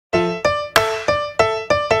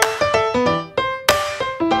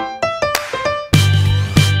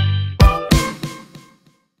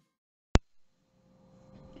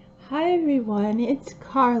everyone, it's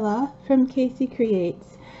Carla from Casey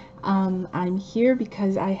Creates. I'm here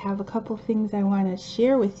because I have a couple things I want to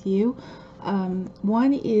share with you.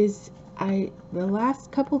 One is the last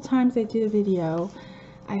couple times I did a video,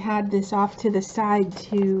 I had this off to the side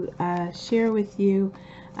to share with you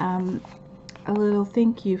a little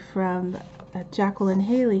thank you from Jacqueline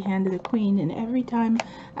Haley, Hand of the Queen, and every time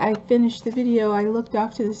I finished the video I looked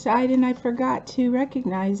off to the side and I forgot to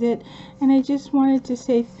recognize it, and I just wanted to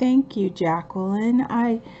say thank you, Jacqueline.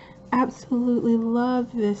 I absolutely love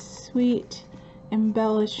this sweet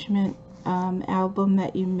embellishment album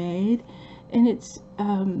that you made, and it's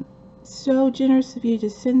so generous of you to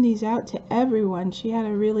send these out to everyone. She had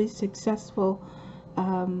a really successful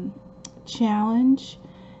challenge,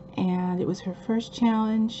 and it was her first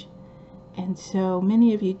challenge. And so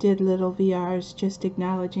many of you did little VRs just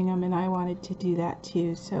acknowledging them, and I wanted to do that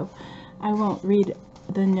too. So I won't read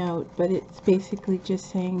the note, but it's basically just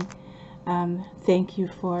saying thank you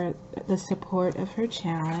for the support of her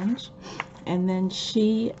challenge. And then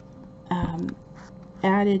she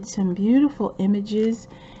added some beautiful images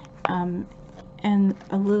and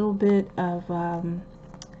a little bit of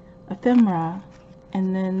ephemera.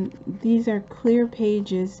 And then these are clear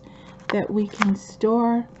pages that we can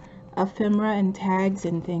store ephemera and tags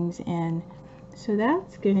and things in. So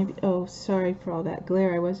that's going to be, oh, sorry for all that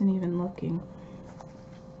glare, I wasn't even looking.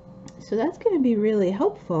 So that's going to be really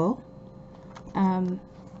helpful to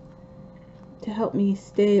help me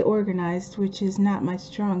stay organized, which is not my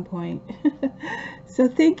strong point. So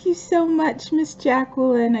thank you so much, Miss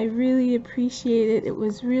Jacqueline. I really appreciate it. It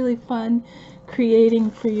was really fun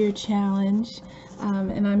creating for your challenge.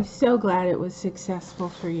 And I'm so glad it was successful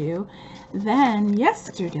for you. Then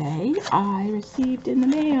yesterday I received in the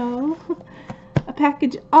mail a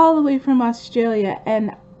package all the way from Australia,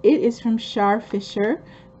 and it is from Shar Fisher,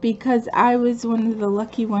 because I was one of the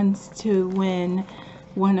lucky ones to win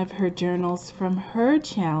one of her journals from her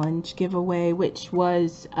challenge giveaway, which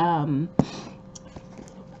was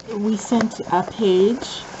we sent a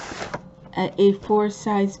page, a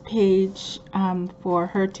 4-size page for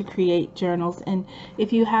her to create journals. And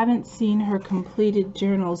if you haven't seen her completed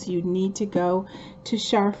journals, you need to go to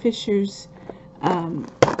Shar Fisher's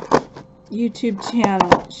YouTube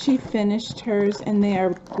channel. She finished hers and they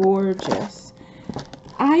are gorgeous.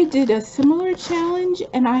 I did a similar challenge,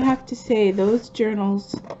 and I have to say those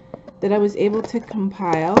journals that I was able to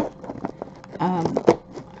compile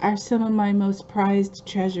are some of my most prized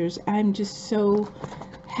treasures. I'm just so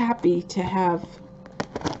happy to have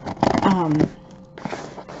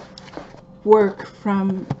work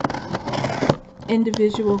from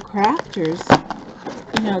individual crafters,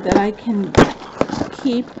 you know, that I can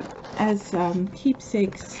keep as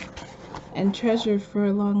keepsakes and treasure for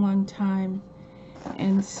a long time.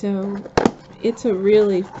 And so it's a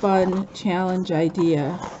really fun challenge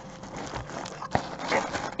idea.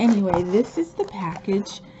 Anyway, this is the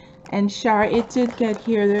package. And Shar, it did get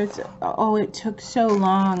here. There's, oh, it took so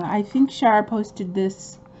long. I think Shar posted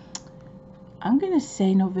this, I'm going to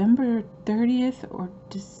say November 30th or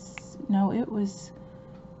just, no, it was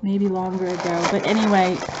maybe longer ago. But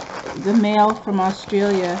anyway, the mail from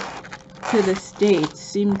Australia to the States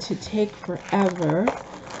seemed to take forever.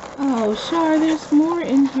 Oh, Shar, there's more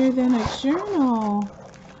in here than a journal.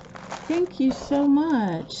 Thank you so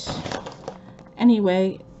much.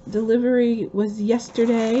 Anyway, delivery was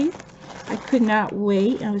yesterday. I could not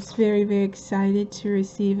wait. I was very excited to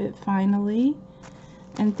receive it finally.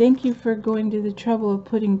 And thank you for going to the trouble of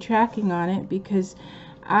putting tracking on it, because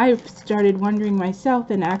I started wondering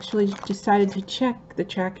myself and actually decided to check the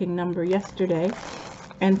tracking number yesterday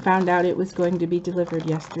and found out it was going to be delivered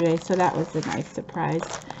yesterday. So that was a nice surprise.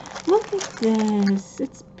 Look at this.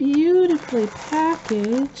 It's beautifully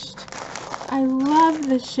packaged. I love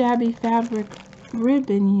the shabby fabric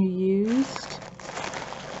ribbon you used.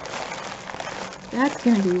 That's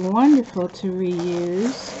going to be wonderful to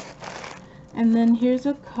reuse. And then here's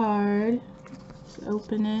a card. Let's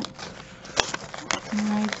open it.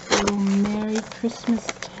 Nice little Merry Christmas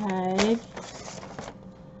tag.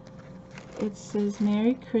 It says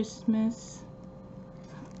Merry Christmas.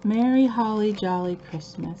 Merry Holly Jolly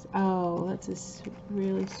Christmas. Oh, that's a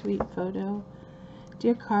really sweet photo.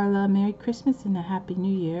 Dear Carla, Merry Christmas and a Happy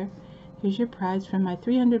New Year. Here's your prize from my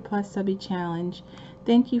 300+ subby challenge.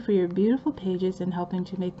 Thank you for your beautiful pages and helping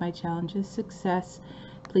to make my challenge a success.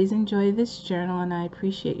 Please enjoy this journal, and I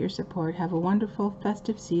appreciate your support. Have a wonderful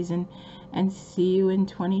festive season, and see you in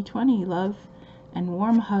 2020. Love and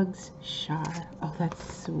warm hugs, Shar. Oh,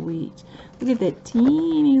 that's sweet. Look at that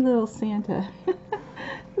teeny little Santa.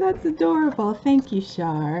 That's adorable. Thank you,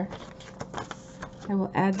 Shar. I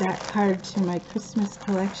will add that card to my Christmas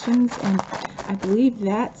collections, and I believe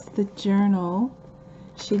that's the journal.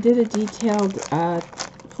 She did a detailed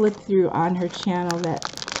flip through on her channel that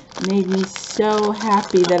made me so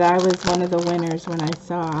happy that I was one of the winners when I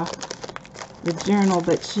saw the journal.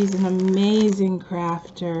 But she's an amazing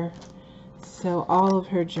crafter, so all of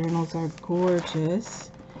her journals are gorgeous.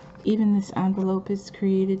 Even this envelope is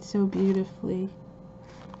created so beautifully.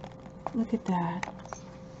 Look at that.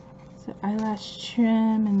 So eyelash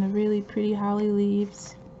trim and the really pretty holly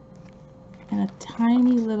leaves and a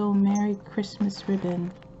tiny little Merry Christmas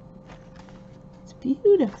ribbon. It's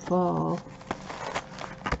beautiful.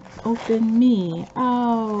 Open Me.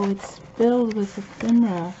 Oh, it's filled with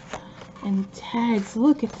ephemera and tags.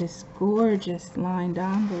 Look at this gorgeous lined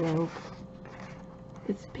envelope.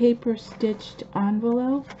 It's paper stitched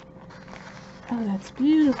envelope. Oh, that's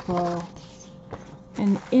beautiful.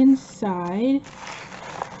 And inside,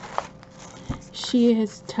 she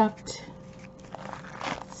has tucked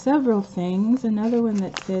several things. Another one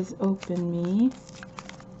that says Open Me.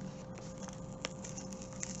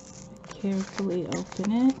 Carefully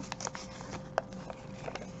open it.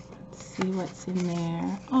 Let's see what's in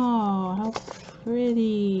there. Oh, how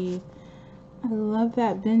pretty. I love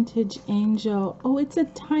that vintage angel. Oh, it's a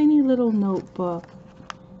tiny little notebook.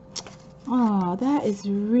 Oh, that is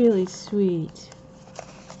really sweet.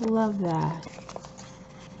 Love that.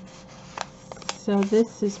 So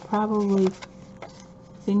this is probably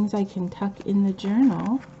things I can tuck in the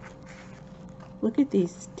journal. Look at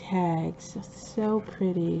these tags. So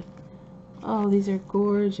pretty. Oh, these are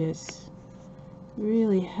gorgeous.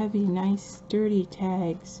 Really heavy, nice, sturdy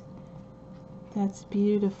tags. That's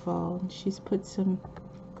beautiful. And she's put some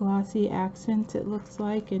glossy accents, it looks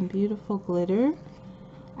like, and beautiful glitter.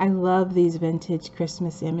 I love these vintage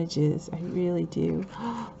Christmas images. I really do.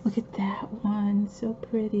 Look at that one. So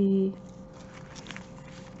pretty.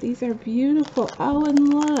 These are beautiful. Oh,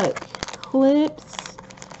 and look. Clips.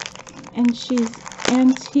 And she's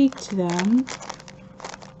antiqued them.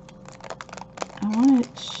 I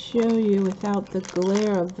want to show you without the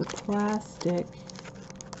glare of the plastic.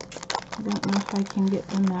 I don't know if I can get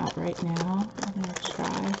them out right now. I'm going to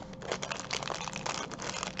try.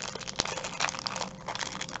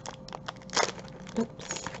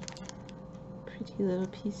 Oops. Pretty little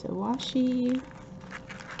piece of washi.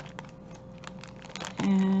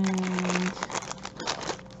 And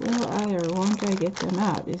will I or won't I get them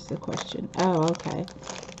out is the question. Oh, okay.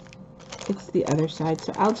 It's the other side.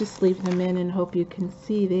 So I'll just leave them in and hope you can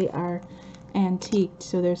see they are antiqued.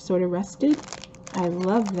 So they're sort of rusted. I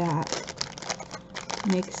love that.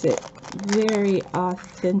 Makes it very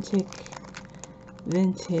authentic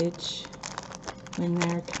vintage when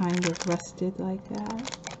they're kind of rusted like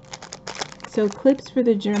that. So clips for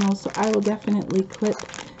the journal. So I will definitely clip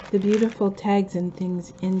the beautiful tags and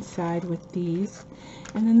things inside with these.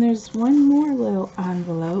 And then there's one more little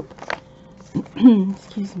envelope.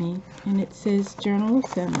 Excuse me. And it says Journal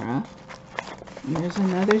Ephemera. And there's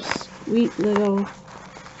another sweet little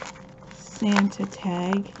Santa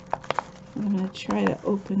tag. I'm going to try to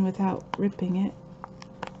open without ripping it.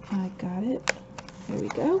 I got it. There we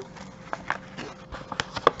go.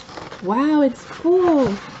 Wow, it's full.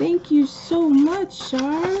 Thank you so much,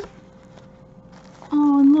 Shar.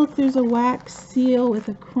 Oh, and look, there's a wax seal with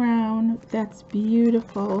a crown. That's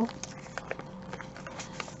beautiful.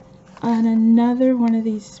 And another one of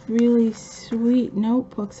these really sweet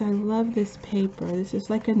notebooks. I love this paper. This is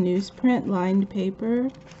like a newsprint lined paper.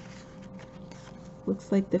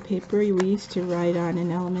 Looks like the paper we used to write on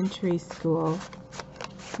in elementary school,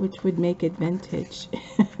 which would make it vintage.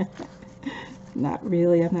 Not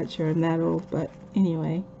really, I'm not sure I'm that old, but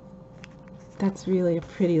anyway. That's really a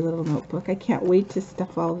pretty little notebook. I can't wait to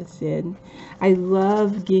stuff all this in. I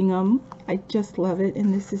love gingham. I just love it.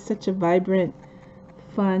 And this is such a vibrant,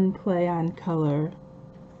 fun play on color.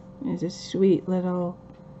 There's a sweet little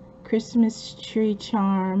Christmas tree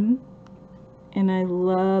charm. And I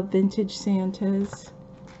love vintage Santas.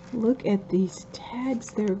 Look at these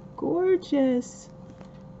tags. They're gorgeous.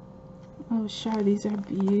 Oh, Shar, these are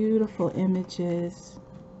beautiful images.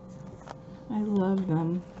 I love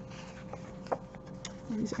them.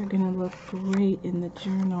 These are going to look great in the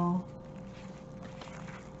journal.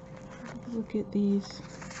 Look at these.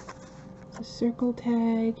 It's a circle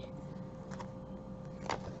tag.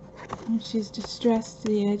 And she's distressed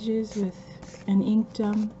the edges with and inked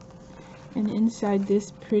them. And inside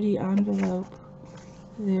this pretty envelope,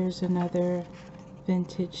 there's another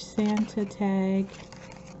vintage Santa tag.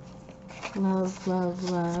 Love, love,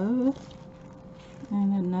 love.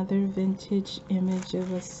 And another vintage image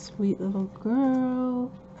of a sweet little girl.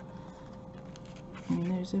 And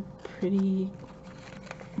there's a pretty,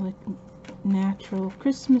 like, natural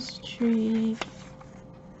Christmas tree.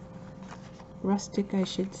 Rustic, I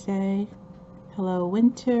should say. Hello,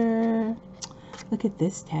 winter. Look at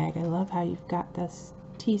this tag. I love how you've got this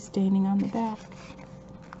tea staining on the back.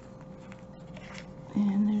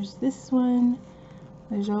 And there's this one.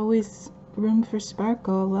 There's always room for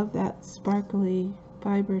sparkle. I love that sparkly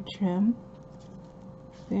fiber trim.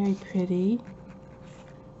 Very pretty.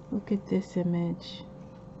 Look at this image.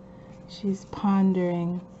 She's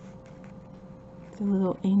pondering. It's a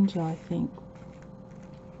little angel, I think,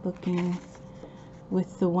 looking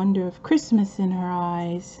with the wonder of Christmas in her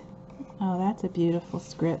eyes. Oh, that's a beautiful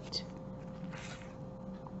script.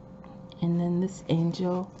 And then this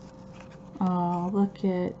angel. Oh, look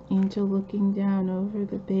at Angel looking down over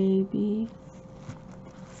the baby.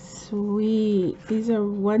 Sweet. These are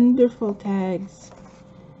wonderful tags.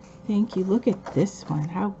 Thank you. Look at this one.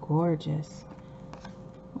 How gorgeous.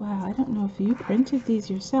 Wow, I don't know if you printed these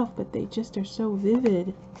yourself, but they just are so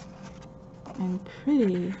vivid and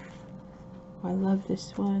pretty. Oh, I love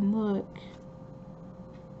this one. Look.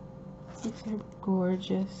 These are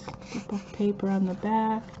gorgeous. The book paper on the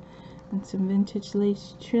back and some vintage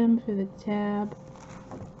lace trim for the tab.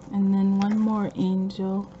 And then one more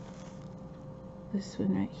angel. This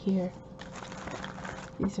one right here.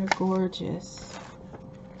 These are gorgeous.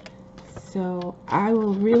 So I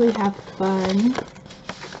will really have fun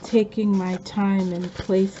taking my time and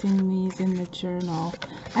placing these in the journal.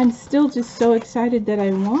 I'm still just so excited that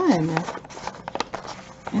I won.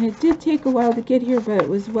 And it did take a while to get here, but it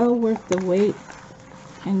was well worth the wait.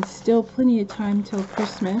 And still plenty of time till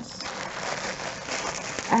Christmas.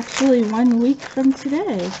 Actually, 1 week from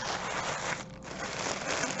today.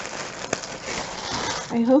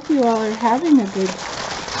 I hope you all are having a good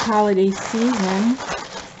holiday season.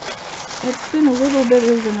 It's been a little bit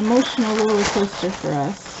of an emotional roller coaster for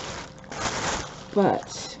us,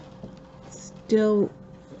 but still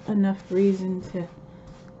enough reason to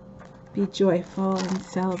be joyful and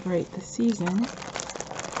celebrate the season.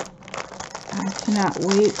 I cannot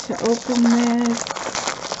wait to open this.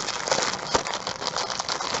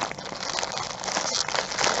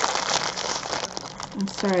 I'm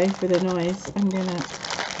sorry for the noise. I'm gonna...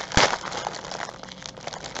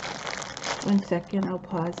 One second, I'll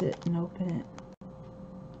pause it and open it.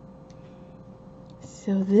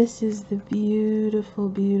 So this is the beautiful,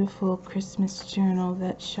 beautiful Christmas journal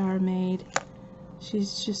that Shar made.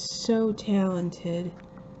 She's just so talented.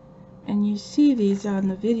 And you see these on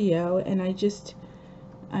the video, and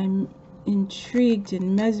I'm intrigued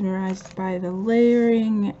and mesmerized by the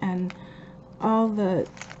layering and all the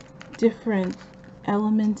different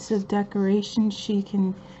elements of decoration she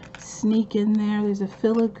can sneak in there. There's a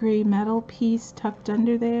filigree metal piece tucked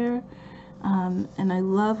under there, and I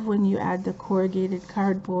love when you add the corrugated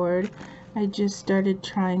cardboard. I just started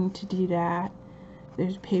trying to do that.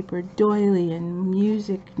 There's paper doily and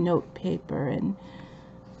music note paper and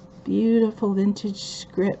beautiful vintage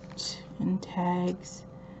script and tags,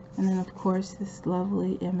 and then of course this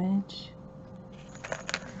lovely image.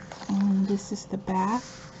 And this is the back.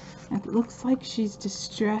 It looks like she's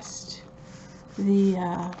distressed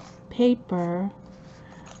the paper,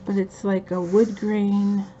 but it's like a wood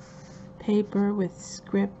grain paper with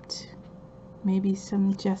script, maybe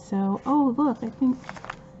some gesso. Oh look,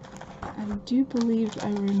 I do believe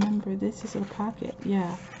I remember this is a pocket.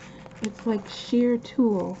 Yeah, it's like sheer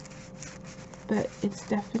tulle, but it's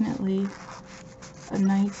definitely a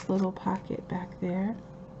nice little pocket back there.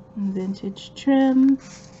 And vintage trim,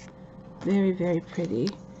 very, very pretty.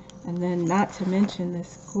 And then not to mention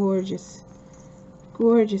this gorgeous,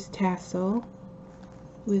 gorgeous tassel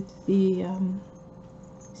with the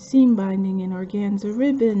seam binding and organza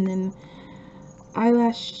ribbon and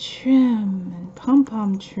eyelash trim and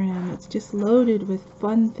pom-pom trim. It's just loaded with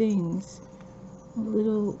fun things. A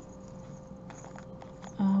little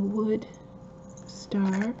wood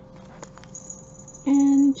star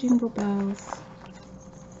and jingle bells.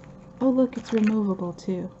 Oh look, it's removable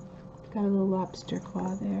too. Got a little lobster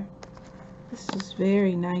claw there. This is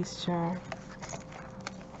very nice, Shar.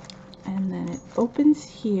 And then it opens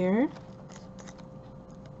here.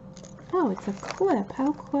 Oh, it's a clip.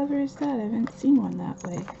 How clever is that? I haven't seen one that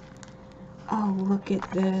way. Oh, look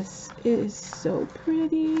at this. It is so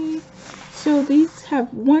pretty. So these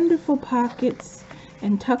have wonderful pockets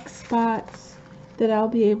and tuck spots that I'll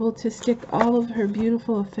be able to stick all of her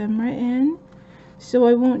beautiful ephemera in. So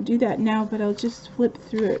I won't do that now, but I'll just flip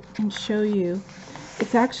through it and show you.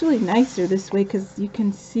 It's actually nicer this way because you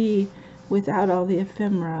can see without all the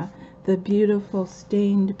ephemera the beautiful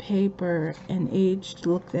stained paper and aged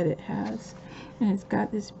look that it has. And it's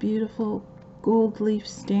got this beautiful gold leaf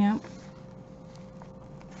stamp.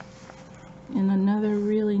 in another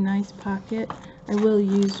really nice pocket. I will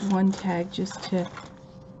use one tag just to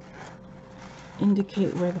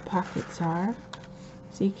indicate where the pockets are.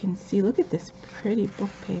 So you can see, look at this pretty book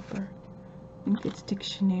paper. I think it's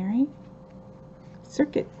dictionary.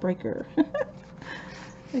 Circuit breaker.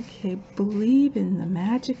 Okay, believe in the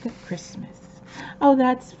magic of Christmas. Oh,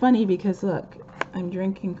 that's funny because look, I'm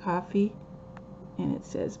drinking coffee and it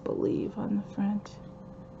says believe on the front.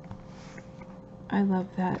 I love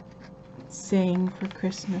that saying for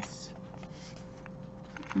Christmas.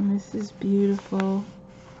 And this is beautiful.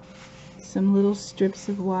 Some little strips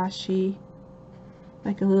of washi,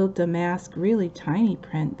 like a little damask, really tiny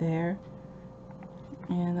print there,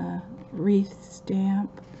 and a wreath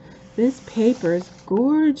stamp. This paper is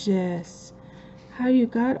gorgeous. How you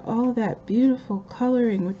got all that beautiful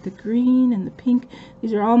coloring with the green and the pink.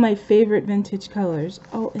 These are all my favorite vintage colors.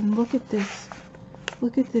 Oh, and look at this.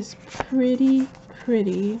 Look at this pretty,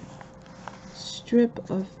 pretty strip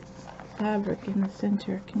of fabric in the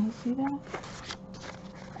center. Can you see that?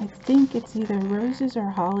 I think it's either roses or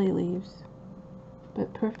holly leaves,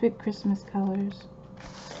 but perfect Christmas colors.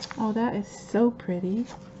 Oh, that is so pretty.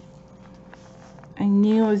 I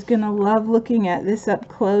knew I was gonna love looking at this up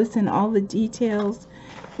close and all the details.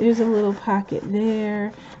 There's a little pocket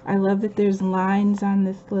there. I love that there's lines on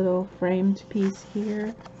this little framed piece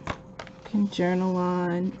here. You can journal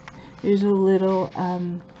on. There's a little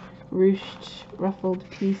ruched, ruffled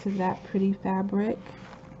piece of that pretty fabric.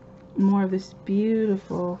 More of this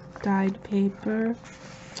beautiful dyed paper.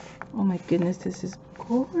 Oh my goodness, this is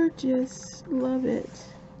gorgeous. Love it.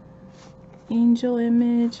 Angel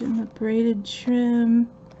image and the braided trim.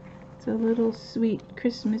 It's a little sweet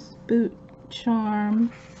Christmas boot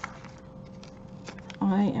charm.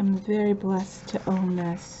 I am very blessed to own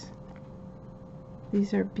this.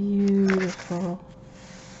 These are beautiful.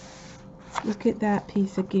 Look at that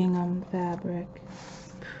piece of gingham fabric.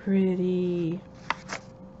 Pretty.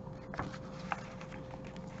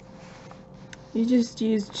 You just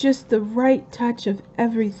use just the right touch of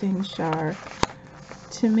everything, Shar,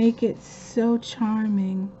 to make it so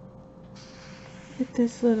charming. Look at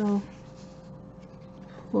this little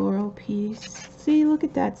floral piece. See, look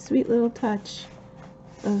at that sweet little touch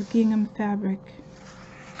of gingham fabric.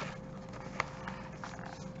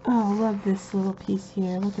 Oh, love this little piece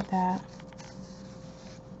here. Look at that.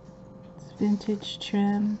 It's vintage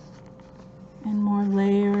trim and more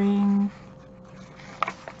layering.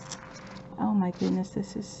 Oh my goodness,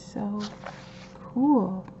 this is so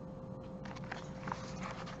cool.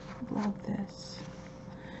 Love this.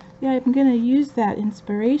 Yeah, I'm going to use that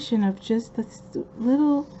inspiration of just the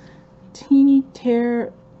little teeny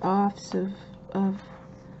tear-offs of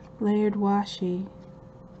layered washi.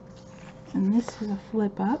 And this is a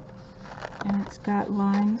flip up, and it's got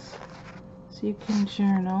lines so you can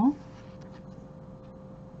journal.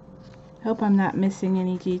 Hope I'm not missing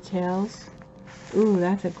any details. Ooh,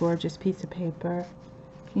 that's a gorgeous piece of paper.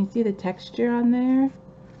 Can you see the texture on there?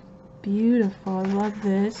 Beautiful. I love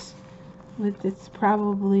this. With it's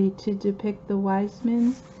probably to depict the wise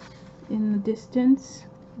men in the distance.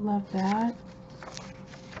 Love that.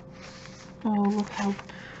 Oh, look how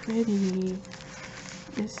pretty.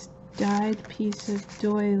 This dyed piece of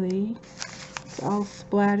doily. It's all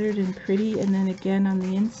splattered and pretty, and then again on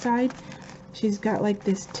the inside she's got like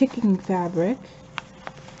this ticking fabric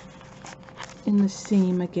in the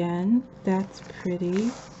seam again. That's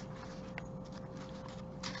pretty.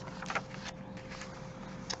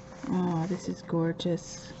 Oh, this is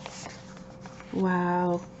gorgeous.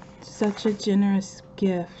 Wow, such a generous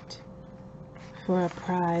gift for a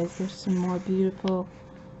prize. There's some more beautiful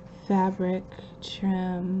fabric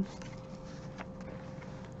trim.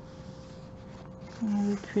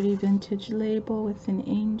 Another pretty vintage label with an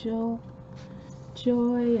angel.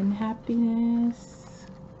 Joy and happiness.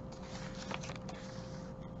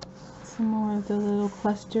 Some more of the little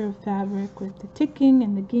cluster of fabric with the ticking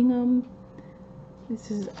and the gingham.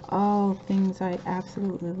 This is all things I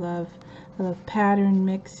absolutely love. I love pattern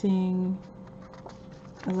mixing.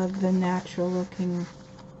 I love the natural looking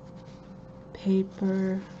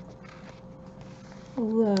paper. Oh,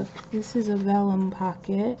 look, this is a vellum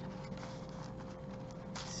pocket.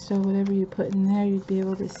 So whatever you put in there, you'd be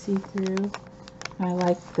able to see through. I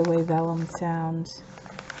like the way vellum sounds.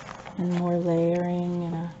 And more layering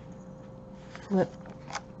and a flip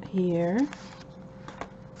here.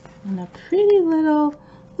 And a pretty little,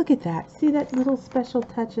 look at that. See that little special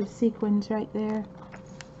touch of sequins right there?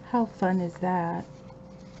 How fun is that?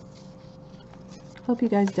 Hope you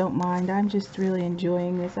guys don't mind. I'm just really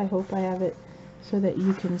enjoying this. I hope I have it so that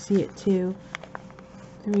you can see it too.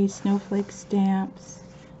 3 snowflake stamps.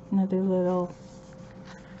 Another little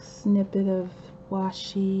snippet of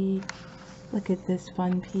washi. Look at this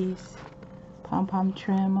fun piece. Pom-pom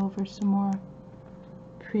trim over some more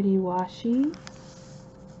pretty washi.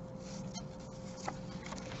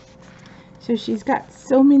 So she's got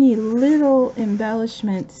so many little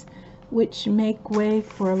embellishments which make way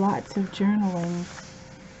for lots of journaling.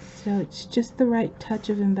 So it's just the right touch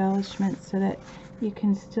of embellishment so that you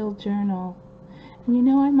can still journal. And you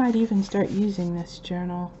know, I might even start using this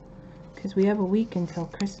journal because we have a week until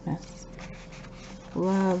Christmas.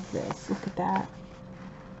 Love this. Look at that.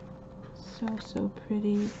 So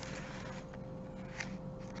pretty.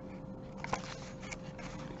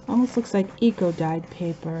 Almost looks like eco-dyed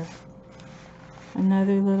paper.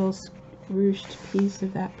 Another little ruched piece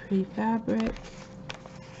of that pretty fabric.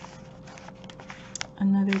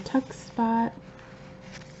 Another tuck spot.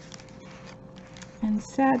 And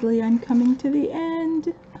sadly, I'm coming to the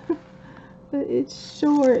end. But it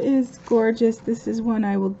sure is gorgeous. This is one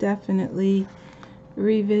I will definitely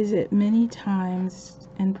revisit many times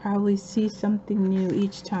and probably see something new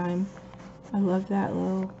each time. I love that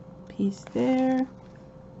little piece there.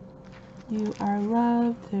 You are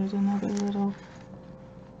loved. There's another little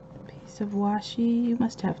piece of washi. You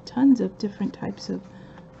must have tons of different types of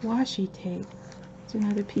washi tape. There's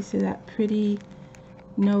another piece of that pretty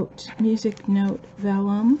music note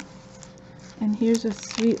vellum. And here's a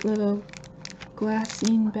sweet little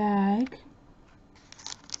glassine bag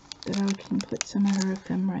that I can put some of her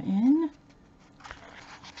ephemera in.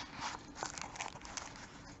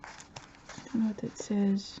 I don't know what that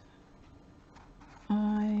says.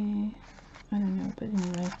 I don't know, but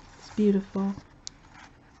anyway, it's beautiful.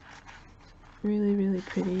 Really, really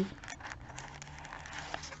pretty.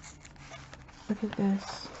 Look at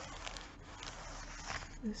this.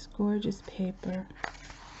 This gorgeous paper.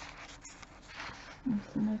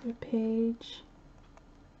 There's another page.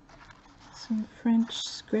 Some French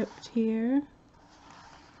script here.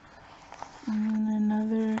 And then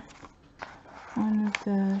another one of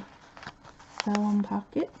the vellum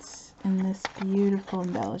pockets. And this beautiful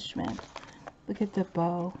embellishment. Look at the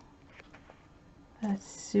bow. That's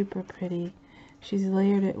super pretty. She's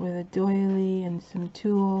layered it with a doily and some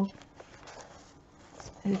tulle.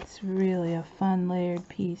 It's really a fun layered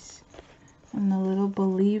piece. And the little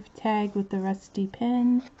Believe tag with the rusty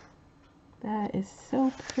pen. That is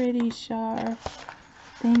so pretty, Shar.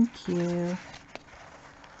 Thank you.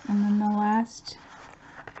 And then the last,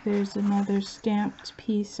 there's another stamped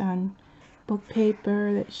piece on book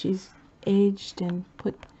paper that she's aged and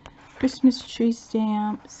put Christmas tree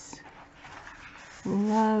stamps.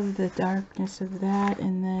 Love the darkness of that.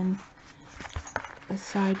 And then a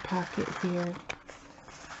side pocket here.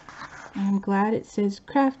 And I'm glad it says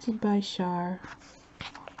crafted by Shar.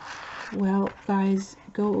 Well, guys,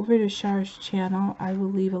 go over to Shar's channel. I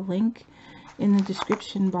will leave a link in the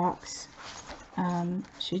description box.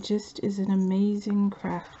 She just is an amazing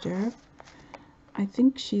crafter. I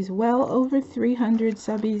think she's well over 300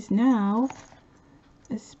 subbies now,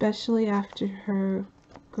 especially after her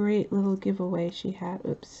great little giveaway she had.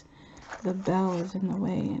 Oops, the bell is in the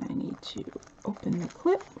way and I need to open the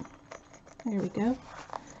clip. There we go.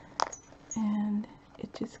 And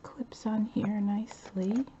it just clips on here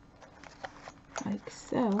nicely, like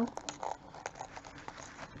so.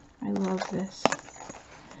 I love this.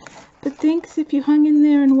 But thanks if you hung in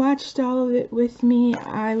there and watched all of it with me.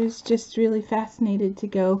 I was just really fascinated to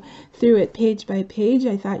go through it page by page.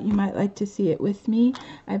 I thought you might like to see it with me.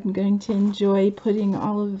 I'm going to enjoy putting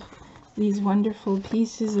all of these wonderful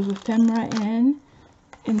pieces of ephemera in.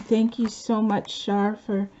 And thank you so much, Shar,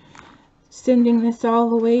 for sending this all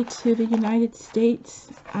the way to the United States.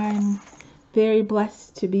 I'm very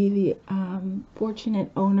blessed to be the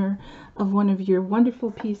fortunate owner of one of your wonderful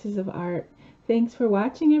pieces of art. Thanks for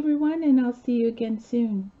watching, everyone, and I'll see you again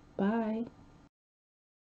soon. Bye.